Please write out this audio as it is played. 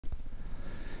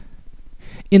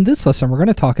In this lesson, we're going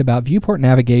to talk about viewport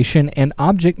navigation and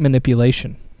object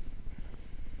manipulation.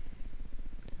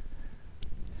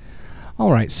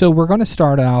 Alright, so we're going to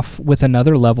start off with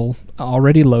another level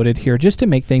already loaded here just to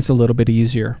make things a little bit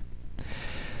easier.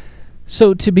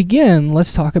 So to begin,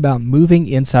 let's talk about moving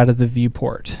inside of the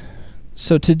viewport.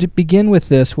 So to begin with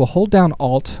this, we'll hold down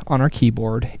Alt on our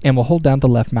keyboard and we'll hold down the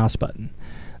left mouse button.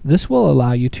 This will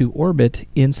allow you to orbit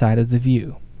inside of the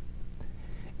view.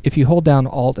 If you hold down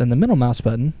Alt and the middle mouse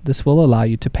button, this will allow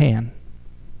you to pan.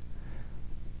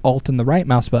 Alt and the right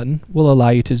mouse button will allow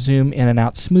you to zoom in and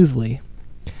out smoothly.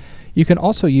 You can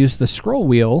also use the scroll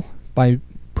wheel by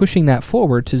pushing that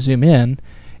forward to zoom in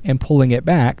and pulling it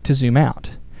back to zoom out.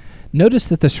 Notice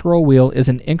that the scroll wheel is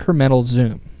an incremental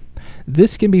zoom.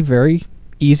 This can be very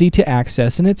easy to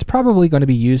access and it's probably going to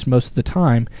be used most of the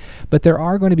time, but there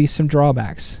are going to be some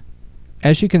drawbacks.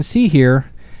 As you can see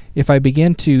here, if I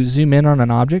begin to zoom in on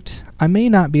an object, I may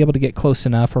not be able to get close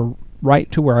enough or right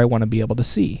to where I want to be able to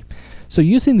see. So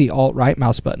using the Alt right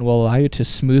mouse button will allow you to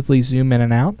smoothly zoom in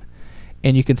and out,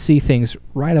 and you can see things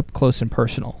right up close and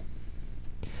personal.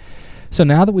 So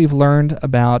now that we've learned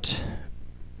about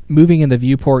moving in the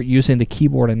viewport using the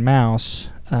keyboard and mouse,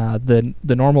 the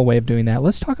normal way of doing that,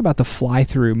 let's talk about the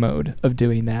fly-through mode of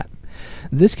doing that.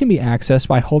 This can be accessed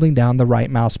by holding down the right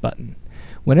mouse button.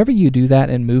 Whenever you do that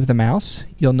and move the mouse,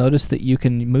 you'll notice that you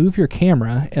can move your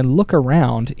camera and look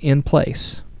around in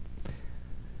place.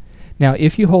 Now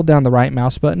if you hold down the right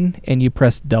mouse button and you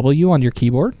press W on your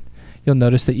keyboard, you'll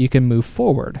notice that you can move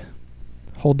forward.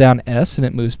 Hold down S and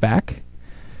it moves back.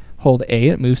 Hold A,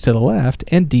 it moves to the left,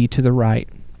 and D to the right.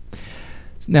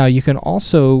 Now you can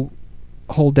also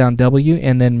hold down W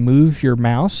and then move your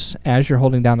mouse as you're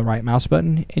holding down the right mouse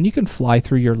button, and you can fly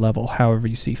through your level however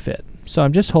you see fit. So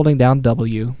I'm just holding down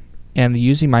W and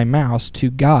using my mouse to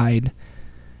guide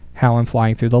how I'm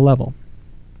flying through the level.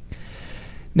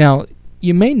 Now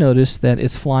you may notice that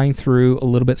it's flying through a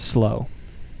little bit slow.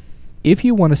 If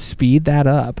you want to speed that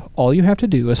up, all you have to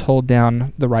do is hold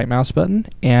down the right mouse button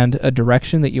and a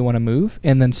direction that you want to move,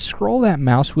 and then scroll that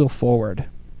mouse wheel forward.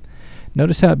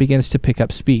 Notice how it begins to pick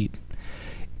up speed.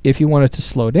 If you want it to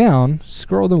slow down,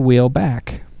 scroll the wheel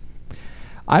back.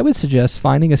 I would suggest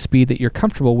finding a speed that you're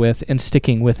comfortable with and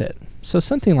sticking with it. So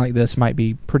something like this might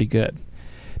be pretty good.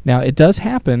 Now it does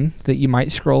happen that you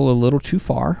might scroll a little too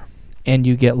far and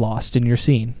you get lost in your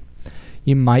scene.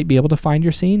 You might be able to find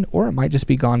your scene, or it might just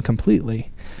be gone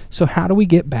completely. So how do we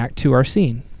get back to our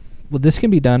scene? Well, this can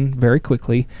be done very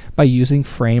quickly by using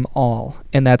Frame All,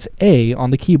 and that's A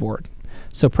on the keyboard.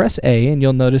 So press A and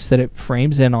you'll notice that it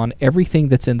frames in on everything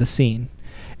that's in the scene,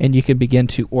 and you can begin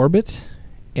to orbit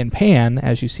and pan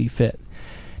as you see fit.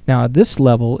 Now this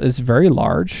level is very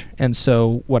large, and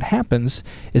so what happens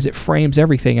is it frames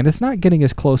everything and it's not getting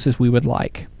as close as we would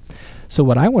like. So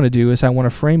what I want to do is I want to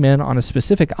frame in on a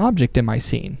specific object in my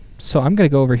scene. So I'm going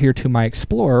to go over here to my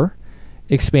Explorer,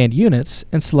 expand units,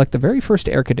 and select the very first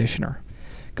air conditioner.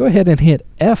 Go ahead and hit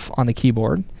F on the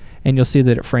keyboard and you'll see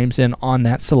that it frames in on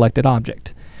that selected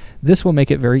object. This will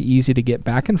make it very easy to get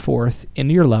back and forth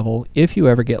into your level if you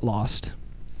ever get lost.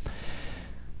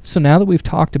 So now that we've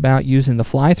talked about using the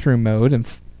fly-through mode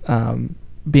and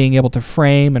being able to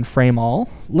frame and frame all,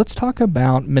 let's talk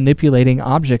about manipulating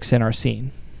objects in our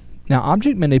scene. Now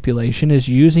object manipulation is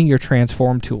using your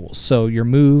transform tools, so your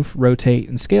move, rotate,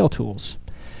 and scale tools.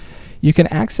 You can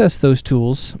access those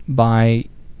tools by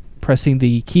pressing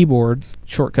the keyboard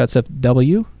shortcuts of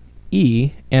W,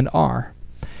 E, and R.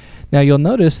 Now you'll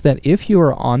notice that if you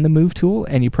are on the move tool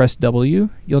and you press W,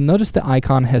 you'll notice the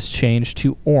icon has changed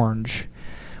to orange.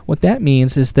 What that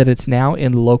means is that it's now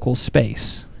in local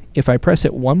space. If I press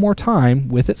it one more time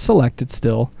with it selected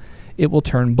still, it will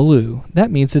turn blue.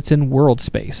 That means it's in world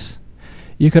space.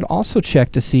 You could also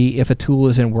check to see if a tool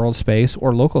is in world space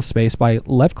or local space by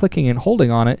left clicking and holding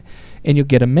on it, and you'll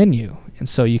get a menu. And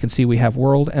so you can see we have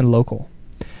world and local.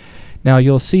 Now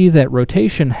you'll see that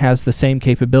rotation has the same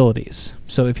capabilities.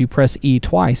 So if you press E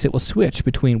twice, it will switch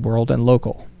between world and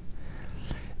local.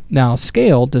 Now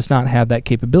scale does not have that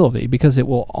capability because it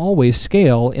will always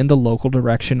scale in the local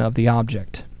direction of the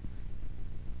object.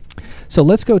 So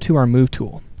let's go to our move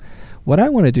tool. What I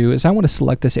want to do is I want to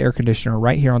select this air conditioner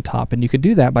right here on top, and you can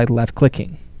do that by left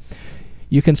clicking.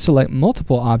 You can select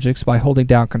multiple objects by holding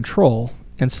down Control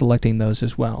and selecting those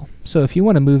as well. So if you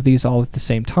want to move these all at the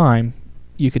same time,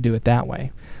 you could do it that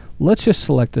way. Let's just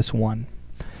select this one.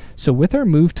 So with our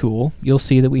move tool, you'll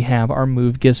see that we have our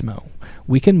move gizmo.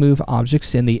 We can move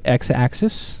objects in the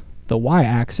X-axis, the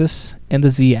Y-axis, and the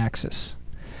Z-axis.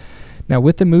 Now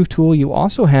with the move tool, you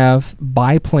also have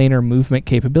biplanar movement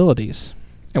capabilities.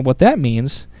 And what that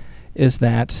means is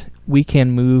that we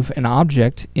can move an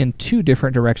object in 2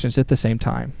 different directions at the same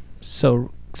time.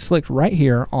 So select right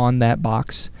here on that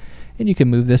box, and you can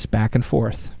move this back and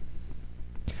forth.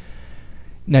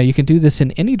 Now you can do this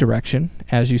in any direction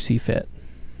as you see fit.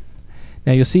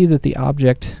 Now you'll see that the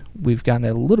object, we've gotten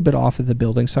a little bit off of the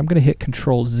building, so I'm going to hit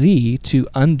Control Z to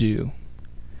undo.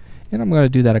 And I'm going to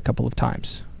do that a couple of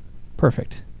times.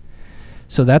 Perfect.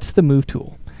 So that's the move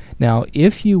tool. Now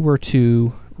if you were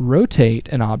to rotate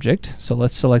an object, so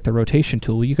let's select the rotation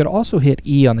tool, you could also hit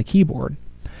E on the keyboard.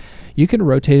 You can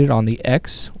rotate it on the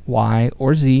X, Y,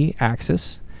 or Z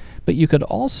axis, but you could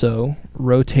also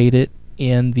rotate it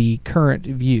in the current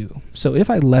view. So if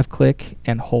I left click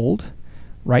and hold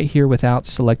right here without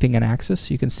selecting an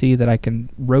axis, you can see that I can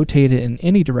rotate it in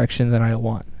any direction that I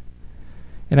want,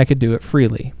 and I could do it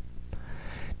freely.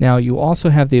 Now you also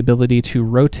have the ability to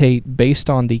rotate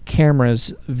based on the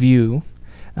camera's view,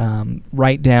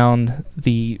 right down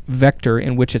the vector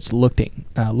in which it's looking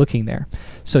there.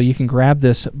 So you can grab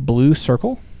this blue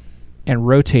circle and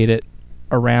rotate it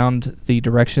around the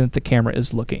direction that the camera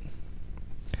is looking.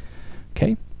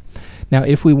 Okay. Now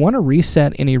if we want to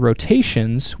reset any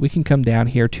rotations, we can come down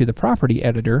here to the property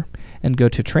editor and go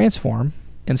to transform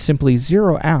and simply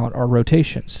zero out our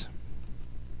rotations.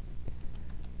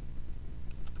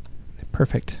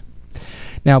 Perfect.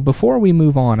 Now before we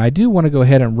move on, I do want to go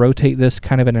ahead and rotate this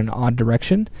kind of in an odd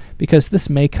direction because this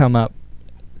may come up.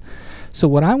 So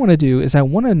what I want to do is I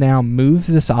want to now move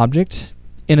this object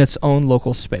in its own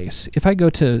local space. If I go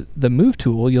to the move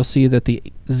tool, you'll see that the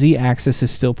Z-axis is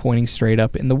still pointing straight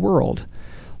up in the world.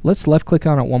 Let's left click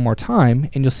on it one more time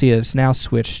and you'll see it's now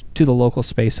switched to the local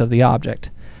space of the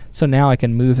object. So now I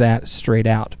can move that straight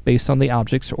out based on the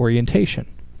object's orientation.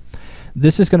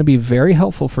 This is going to be very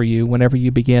helpful for you whenever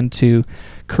you begin to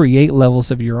create levels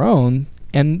of your own,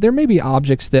 and there may be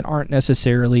objects that aren't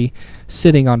necessarily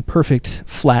sitting on perfect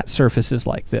flat surfaces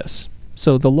like this.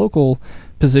 So the local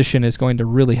position is going to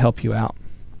really help you out.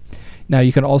 Now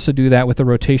you can also do that with the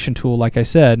rotation tool, like I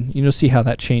said. You'll see how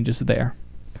that changes there.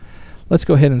 Let's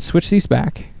go ahead and switch these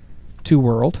back to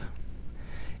world,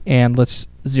 and let's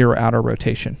zero out our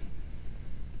rotation.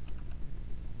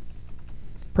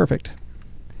 Perfect.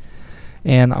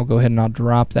 And I'll go ahead and I'll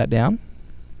drop that down.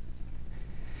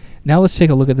 Now let's take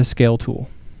a look at the scale tool.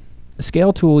 The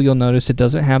scale tool, you'll notice it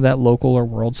doesn't have that local or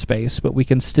world space, but we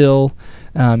can still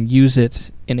use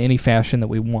it in any fashion that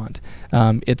we want.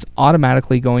 It's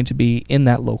automatically going to be in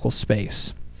that local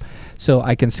space. So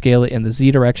I can scale it in the Z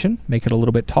direction, make it a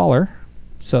little bit taller.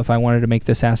 So if I wanted to make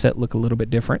this asset look a little bit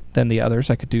different than the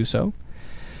others, I could do so.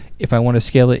 If I want to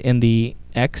scale it in the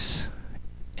X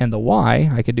and the Y,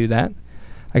 I could do that.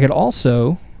 I could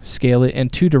also scale it in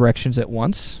 2 directions at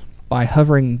once by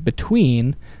hovering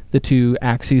between the 2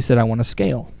 axes that I want to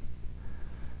scale.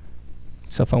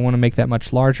 So if I want to make that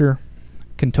much larger,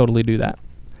 I can totally do that.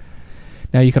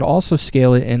 Now you could also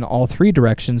scale it in all 3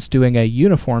 directions, doing a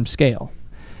uniform scale.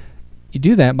 You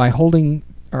do that by holding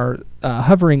or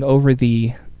hovering over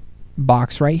the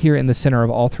box right here in the center of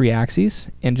all 3 axes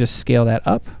and just scale that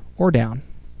up or down.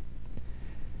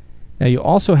 Now you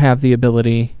also have the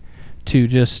ability to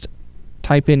just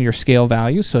type in your scale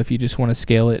value. So if you just want to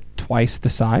scale it twice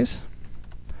the size,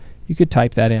 you could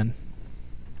type that in.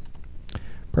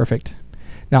 Perfect.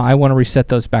 Now I want to reset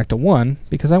those back to 1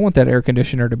 because I want that air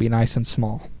conditioner to be nice and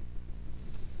small.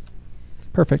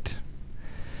 Perfect.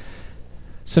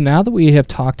 So now that we have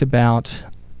talked about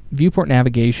viewport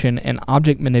navigation and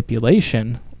object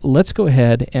manipulation, let's go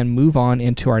ahead and move on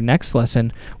into our next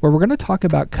lesson where we're going to talk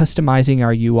about customizing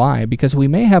our UI, because we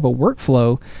may have a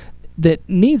workflow that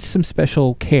needs some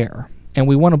special care and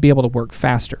we want to be able to work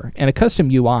faster, and a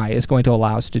custom UI is going to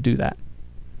allow us to do that.